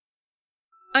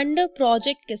under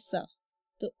Project Qissa,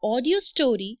 the audio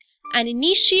story, an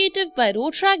initiative by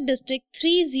Rotract District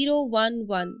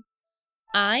 3011.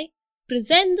 I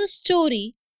present the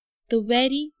story The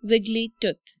Very Wiggly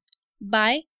Tooth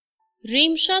by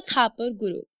Reshma Thapa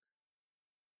Gurung.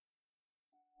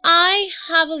 I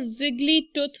have a wiggly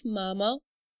tooth, Mama.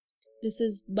 This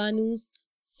is Banu's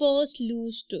first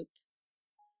loose tooth.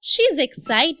 She's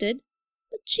excited,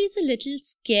 but she's a little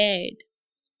scared.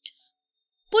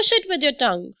 Push it with your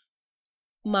tongue,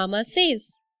 Mama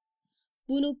says.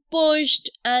 Bunu pushed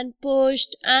and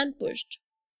pushed and pushed.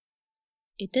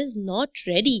 It is not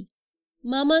ready,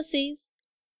 Mama says.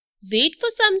 Wait for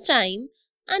some time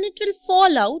and it will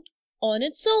fall out on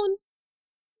its own.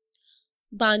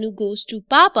 Banu goes to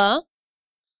Papa.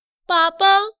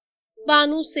 Papa,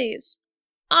 Banu says,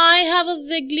 I have a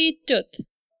wiggly tooth.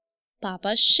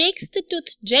 Papa shakes the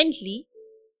tooth gently.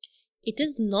 It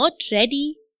is not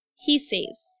ready, he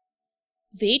says.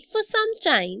 Wait for some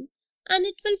time and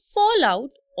it will fall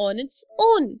out on its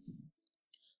own.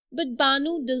 But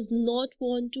Banu does not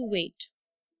want to wait.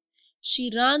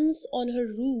 She runs on her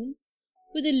room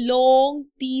with a long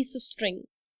piece of string.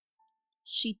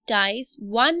 She ties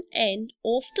one end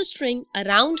of the string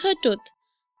around her tooth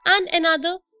and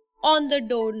another on the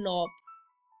doorknob.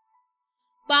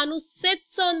 Banu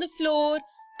sits on the floor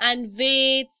and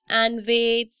waits and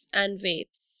waits and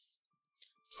waits.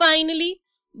 Finally,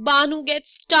 Banu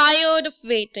gets tired of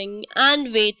waiting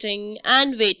and waiting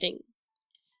and waiting.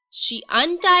 She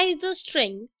unties the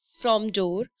string from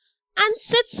door and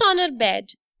sits on her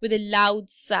bed with a loud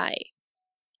sigh.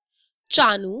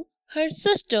 Chanu, her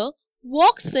sister,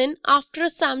 walks in after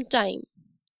some time.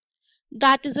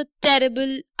 That is a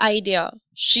terrible idea,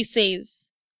 she says,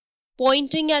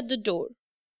 pointing at the door.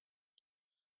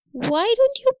 Why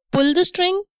don't you pull the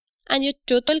string and your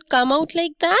tooth will come out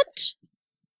like that?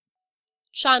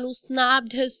 Chanu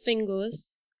snapped his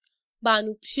fingers.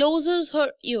 Banu closes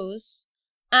her ears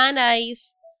and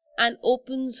eyes and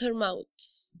opens her mouth.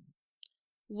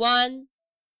 1,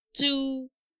 2,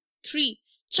 3.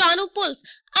 Chanu pulls.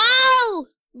 Ow!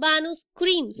 Banu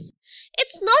screams.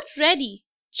 It's not ready,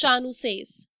 Chanu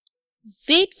says.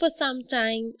 Wait for some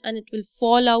time and it will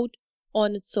fall out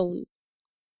on its own.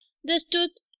 This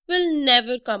tooth will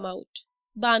never come out,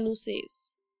 Banu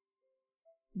says.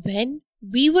 When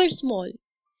we were small,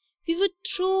 we would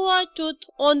throw our tooth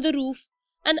on the roof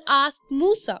and ask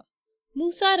Musa,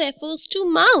 Musa refers to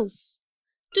mouse,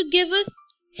 to give us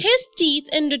his teeth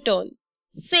in return,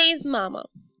 says Mama,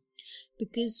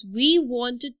 because we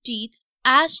wanted teeth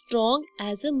as strong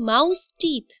as a mouse's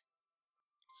teeth.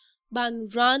 Banu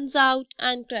runs out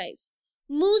and cries,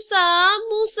 Musa,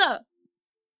 Musa,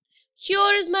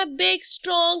 here is my big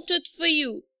strong tooth for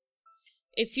you.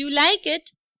 If you like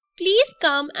it, please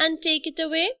come and take it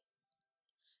away.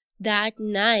 That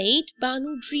night,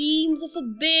 Banu dreams of a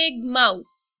big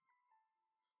mouse.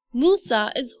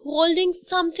 Musa is holding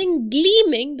something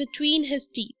gleaming between his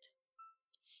teeth.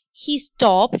 He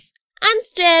stops and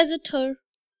stares at her,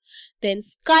 then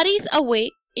scurries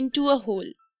away into a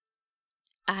hole.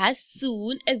 As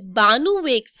soon as Banu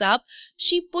wakes up,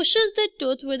 she pushes the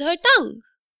tooth with her tongue.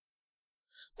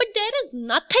 But there is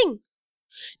nothing.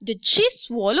 Did she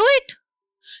swallow it?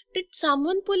 Did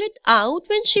someone pull it out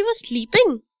when she was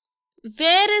sleeping?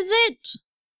 Where is it?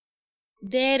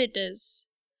 There it is,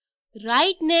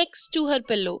 right next to her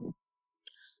pillow.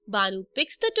 Banu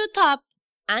picks the tooth up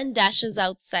and dashes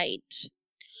outside.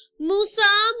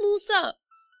 Musa, Musa,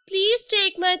 please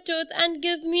take my tooth and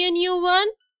give me a new one,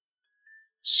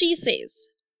 she says.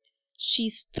 She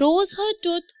throws her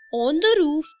tooth on the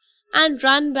roof and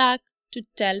runs back to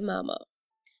tell Mama.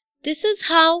 This is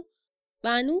how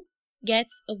Banu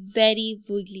gets a very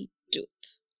wiggly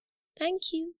tooth.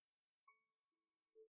 Thank you.